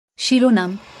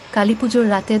শিরোনাম: কালীপুজোর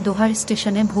রাতে দোহার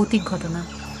স্টেশনে ভৌতিক ঘটনা।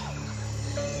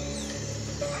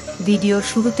 ভিডিওর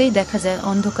শুরুতেই দেখা যায়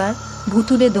অন্ধকার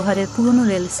ভুতুড়ে দোহারের পুরনো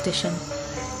রেল স্টেশন।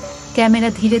 ক্যামেরা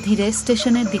ধীরে ধীরে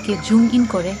স্টেশনের দিকে জুম ইন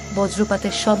করে,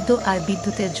 বজ্রপাতের শব্দ আর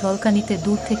বিদ্যুতের ঝলকানিতে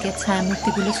দূর থেকে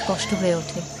ছায়ামূর্তিগুলো স্পষ্ট হয়ে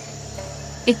ওঠে।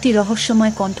 একটি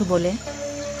রহস্যময় কণ্ঠ বলে,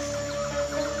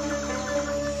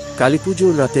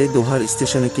 কালীপুজোর রাতে দোহার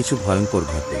স্টেশনে কিছু ভয়ঙ্কর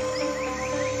ঘটে।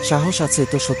 সাহস আছে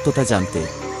তো সত্যতা জানতে।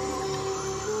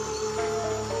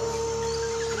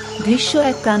 দৃশ্য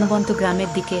এক প্রাণবন্ত গ্রামের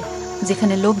দিকে,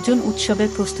 যেখানে লোকজন উৎসবের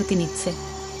প্রস্তুতি নিচ্ছে।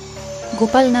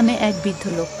 গোপাল নামে এক বৃদ্ধ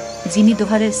লোক, যিনি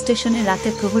দোহারের স্টেশনে রাতে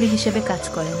প্রহরী হিসেবে কাজ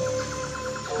করেন।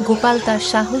 গোপাল তার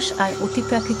সাহস আর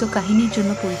অতিপ্রাকৃত কাহিনীর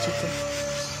জন্য পরিচিত।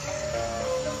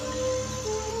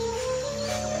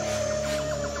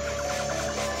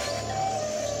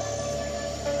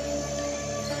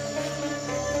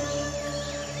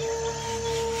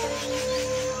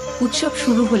 উৎসব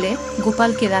শুরু হলে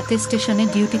গোপালকে রাতে স্টেশনে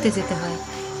ডিউটিতে যেতে হয়।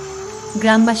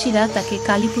 গ্রামবাসীরা তাকে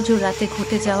কালীপুজোর রাতে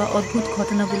ঘটে যাওয়া অদ্ভুত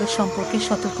ঘটনাগুলো সম্পর্কে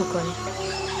সতর্ক করে।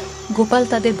 গোপাল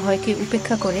তাদের ভয়কে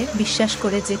উপেক্ষা করে বিশ্বাস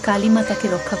করে যে কালীমা তাকে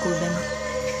রক্ষা করবেন।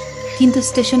 কিন্তু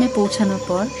স্টেশনে পৌঁছানোর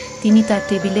পর তিনি তার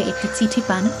টেবিলে একটি চিঠি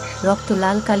পান, রক্ত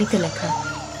লাল কালিতে লেখা,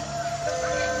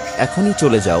 এখনই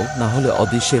চলে যাও, না হলে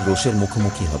অদৃশ্যের রোষের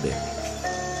মুখোমুখি হবে।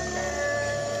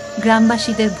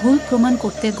 গ্রামবাসীদের ভুল প্রমাণ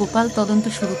করতে গোপাল তদন্ত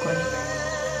শুরু করে।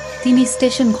 তিনি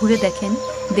স্টেশন ঘুরে দেখেন,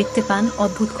 দেখতে পান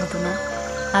অদ্ভুত ঘটনা,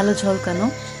 আলো ঝলকানো,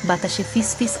 বাতাসে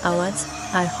ফিসফিস আওয়াজ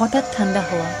আর হঠাৎ ঠান্ডা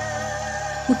হওয়া।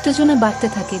 উত্তেজনা বাড়তে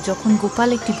থাকে যখন গোপাল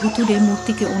একটি ভুতুড়ে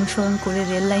মূর্তিকে অনুসরণ করে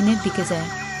রেল লাইনের দিকে যায়।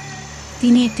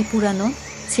 তিনি একটি পুরানো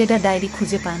ছেঁড়া ডায়েরি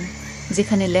খুঁজে পান,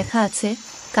 যেখানে লেখা আছে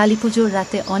কালীপুজোর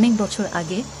রাতে অনেক বছর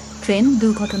আগে ট্রেন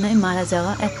দুর্ঘটনায় মারা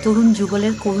যাওয়া এক তরুণ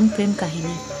যুগলের করুণ প্রেম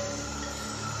কাহিনী।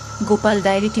 গোপাল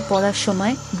ডায়েরিটি পড়ার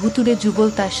সময় ভুতুড়ে যুগল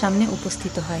তার সামনে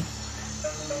উপস্থিত হয়।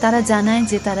 তারা জানায়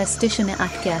যে তারা স্টেশনে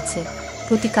আটকে আছে,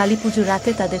 প্রতি কালীপুজো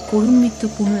রাতে তাদের করুণ মৃত্যু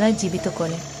পুনরায় জীবিত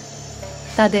করে।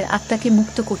 তাদের আত্মাকে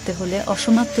মুক্ত করতে হলে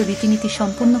অসমাপ্ত রীতিনীতি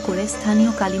সম্পন্ন করে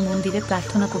স্থানীয় কালী মন্দিরে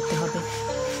প্রার্থনা করতে হবে।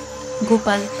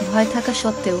 গোপাল ভয় থাকা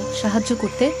সত্ত্বেও সাহায্য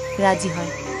করতে রাজি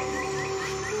হয়।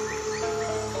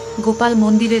 গোপাল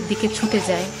মন্দিরের দিকে ছুটে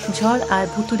যায়, ঝড় আর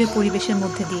ভুতুড়ে পরিবেশের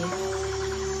মধ্যে দিয়ে।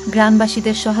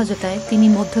 গ্রামবাসীদের সহায়তায় তিনি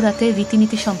মধ্যরাতে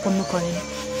রীতিনীতি সম্পন্ন করেন।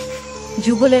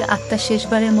 যুগলের আত্মা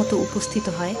শেষবারের মতো উপস্থিত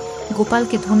হয়,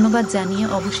 গোপালকে ধন্যবাদ জানিয়ে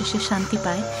অবশেষে শান্তি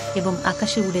পায় এবং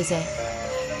আকাশে উড়ে যায়।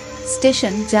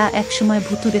 স্টেশন, যা একসময়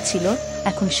ভুতুড়ে ছিল,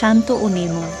 এখন শান্ত ও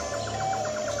নির্মল।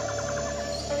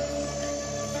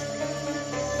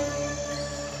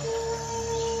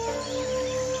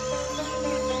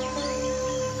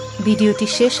 ভিডিওটি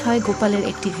শেষ হয় গোপালের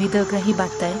একটি হৃদয়গ্রাহী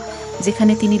বার্তায়,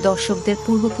 যেখানে তিনি দর্শকদের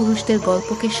পূর্বপুরুষদের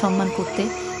গল্পকে সম্মান করতে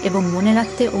এবং মনে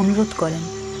রাখতে অনুরোধ করেন।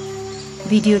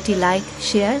 ভিডিওটি লাইক,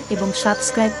 শেয়ার এবং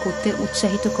সাবস্ক্রাইব করতে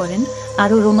উৎসাহিত করেন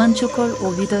আরও রোমাঞ্চকর ও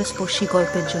হৃদয়স্পর্শী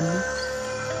গল্পের জন্য।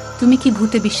 তুমি কি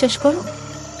ভূতে বিশ্বাস করো?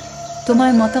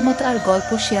 তোমার মতামত আর গল্প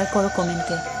শেয়ার করো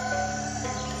কমেন্টে।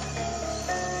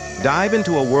 Dive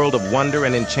into a world of wonder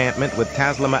and enchantment with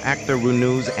Taslema Akther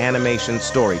Runu's animation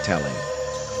storytelling.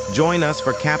 Join us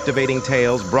for captivating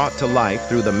tales brought to life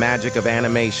through the magic of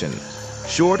animation,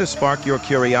 sure to spark your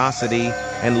curiosity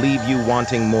and leave you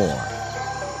wanting more.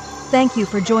 Thank you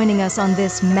for joining us on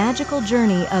this magical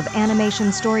journey of animation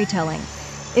storytelling.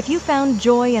 If you found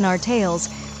joy in our tales,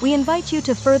 we invite you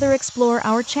to further explore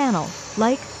our channel,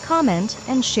 like, comment,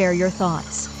 and share your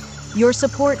thoughts. Your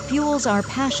support fuels our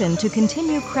passion to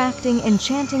continue crafting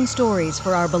enchanting stories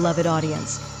for our beloved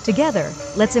audience. Together,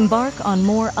 let's embark on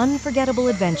more unforgettable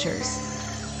adventures.